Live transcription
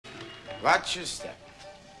Watch your step.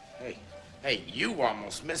 Hey, you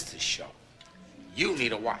almost missed the show. You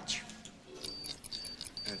need a watch.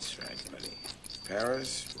 That's right, buddy.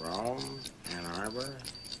 Paris, Rome, Ann Arbor,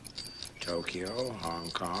 Tokyo,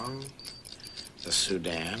 Hong Kong, the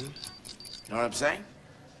Sudan. You know what I'm saying?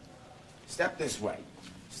 Step this way.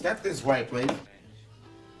 Step this way, please.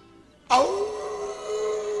 Oh!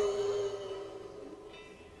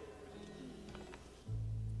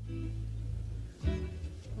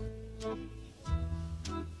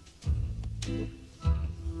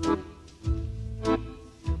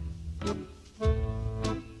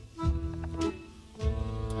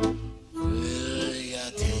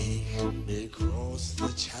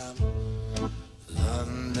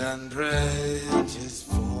 London Bridge is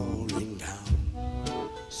falling down.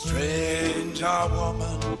 Stranger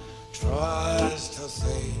woman tries to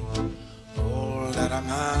save all that a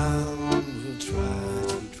man will try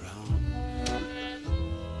to drown.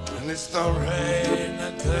 And it's the rain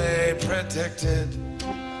that they predicted.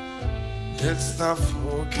 It's the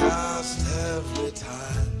forecast every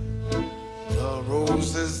time. The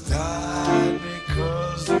roses died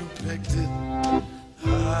because you picked it.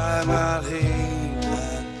 I believe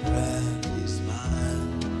that brandy's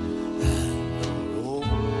mine, and all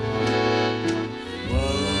over the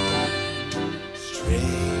world,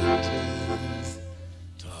 strangers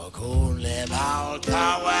talk only about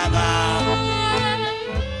the weather. All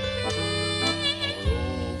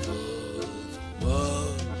over the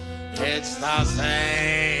world, it's the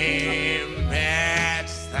same,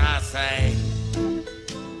 it's the same.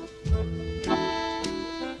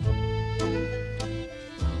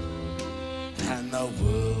 The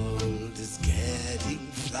world is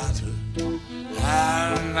getting flatter,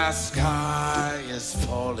 and the sky is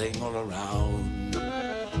falling all around.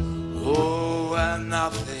 Oh, and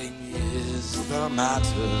nothing is the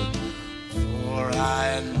matter, for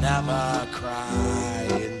I never cry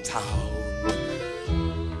in town.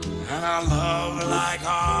 And a love like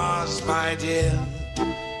ours, my dear,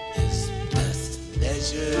 is best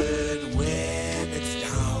measured when it's down.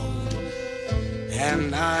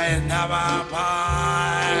 And I never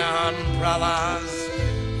buy umbrellas,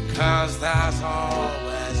 'cause there's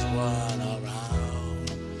always one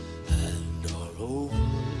around. And all over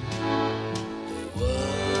the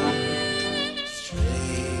world,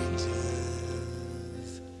 strangers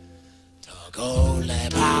talk only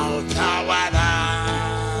about the weather.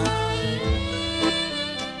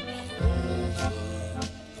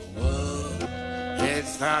 All over the world,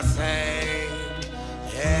 it's the same,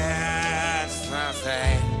 it's the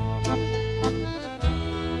same.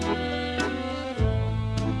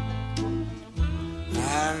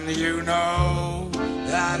 And you know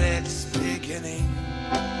that it's beginning,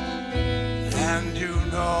 and you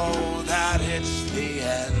know that it's the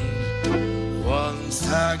end. Once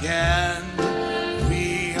again,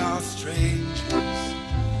 we are strangers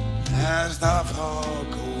as the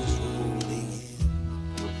fog goes rolling in,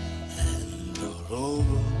 and all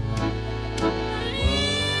over the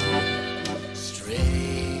world,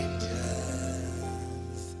 strangers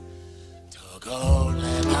talk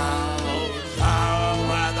only about the weather. All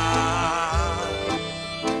over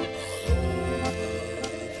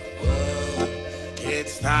the world,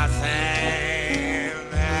 it's the same.